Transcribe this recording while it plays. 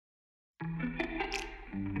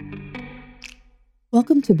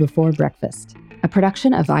Welcome to Before Breakfast, a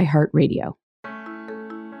production of iHeartRadio.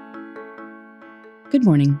 Good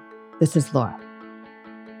morning. This is Laura.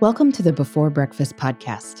 Welcome to the Before Breakfast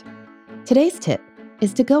podcast. Today's tip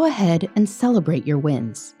is to go ahead and celebrate your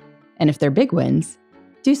wins. And if they're big wins,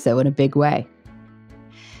 do so in a big way.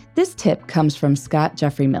 This tip comes from Scott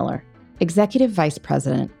Jeffrey Miller, Executive Vice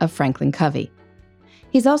President of Franklin Covey.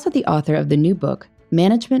 He's also the author of the new book,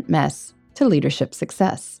 Management Mess to Leadership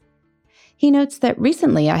Success. He notes that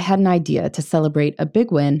recently I had an idea to celebrate a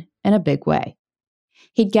big win in a big way.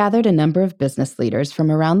 He'd gathered a number of business leaders from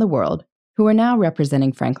around the world who were now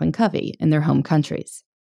representing Franklin Covey in their home countries.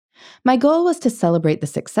 My goal was to celebrate the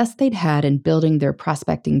success they'd had in building their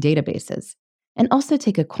prospecting databases and also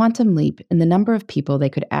take a quantum leap in the number of people they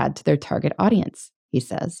could add to their target audience, he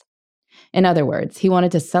says. In other words, he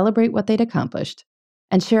wanted to celebrate what they'd accomplished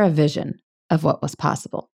and share a vision of what was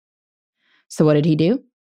possible. So what did he do?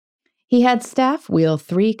 He had staff wheel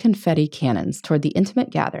 3 confetti cannons toward the intimate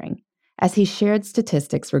gathering as he shared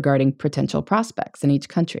statistics regarding potential prospects in each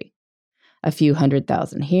country. A few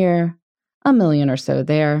 100,000 here, 1 million or so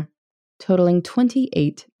there, totaling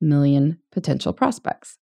 28 million potential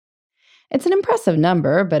prospects. It's an impressive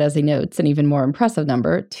number, but as he notes, an even more impressive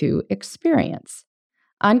number to experience.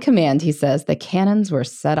 On command, he says, the cannons were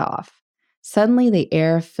set off. Suddenly, the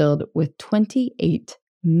air filled with 28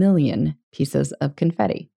 million pieces of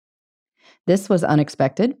confetti. This was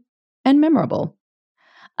unexpected and memorable.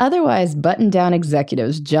 Otherwise, buttoned-down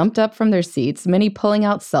executives jumped up from their seats, many pulling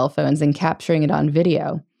out cell phones and capturing it on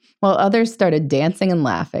video, while others started dancing and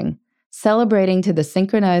laughing, celebrating to the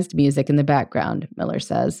synchronized music in the background, Miller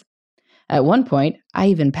says. At one point, I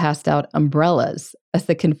even passed out umbrellas as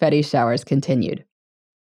the confetti showers continued.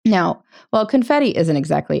 Now, while confetti isn't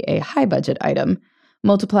exactly a high-budget item,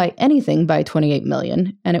 multiply anything by 28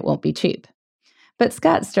 million and it won't be cheap. But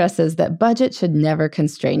Scott stresses that budget should never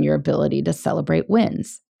constrain your ability to celebrate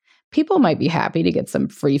wins. People might be happy to get some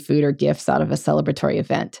free food or gifts out of a celebratory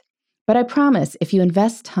event, but I promise if you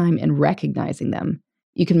invest time in recognizing them,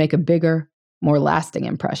 you can make a bigger, more lasting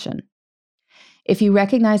impression. If you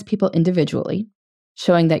recognize people individually,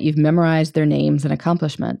 showing that you've memorized their names and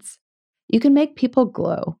accomplishments, you can make people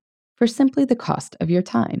glow for simply the cost of your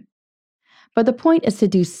time. But the point is to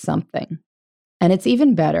do something, and it's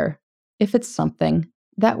even better if it's something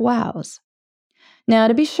that wows. Now,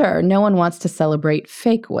 to be sure, no one wants to celebrate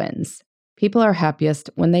fake wins. People are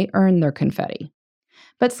happiest when they earn their confetti.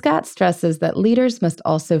 But Scott stresses that leaders must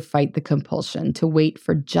also fight the compulsion to wait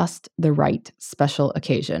for just the right special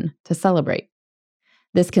occasion to celebrate.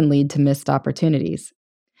 This can lead to missed opportunities.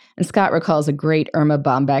 And Scott recalls a great Erma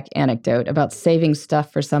Bombeck anecdote about saving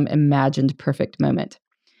stuff for some imagined perfect moment.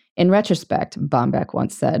 In retrospect, Bombeck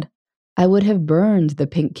once said, I would have burned the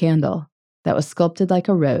pink candle that was sculpted like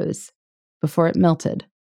a rose before it melted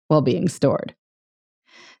while being stored.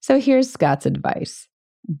 So here's Scott's advice.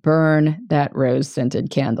 Burn that rose-scented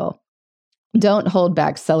candle. Don't hold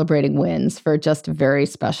back celebrating wins for just very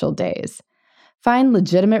special days. Find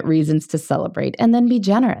legitimate reasons to celebrate and then be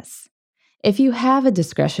generous. If you have a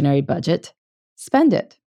discretionary budget, spend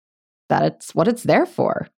it. That's what it's there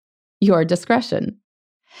for. Your discretion.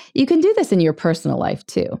 You can do this in your personal life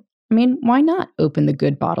too. I mean, why not open the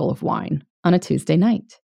good bottle of wine on a Tuesday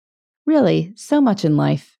night? Really, so much in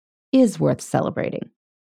life is worth celebrating.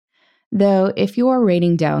 Though, if you are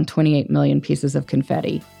raining down 28 million pieces of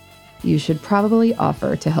confetti, you should probably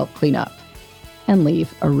offer to help clean up and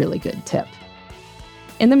leave a really good tip.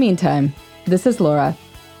 In the meantime, this is Laura.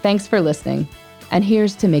 Thanks for listening, and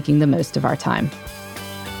here's to making the most of our time.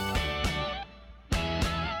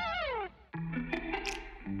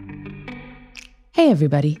 Hey,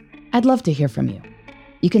 everybody. I'd love to hear from you.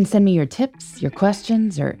 You can send me your tips, your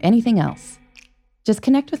questions, or anything else. Just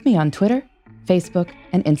connect with me on Twitter, Facebook,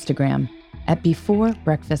 and Instagram at Before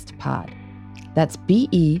Breakfast Pod. That's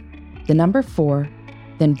BE4,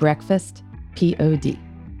 then breakfast, POD.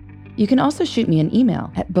 You can also shoot me an email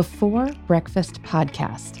at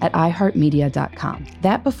beforebreakfastpodcast@iheartmedia.com.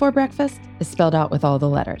 That Before Breakfast is spelled out with all the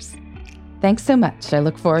letters. Thanks so much. I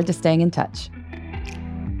look forward to staying in touch.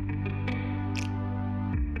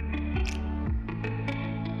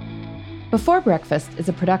 Before Breakfast is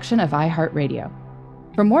a production of iHeartRadio.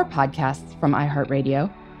 For more podcasts from iHeartRadio,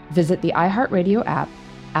 visit the iHeartRadio app,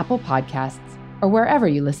 Apple Podcasts, or wherever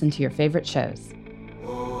you listen to your favorite shows.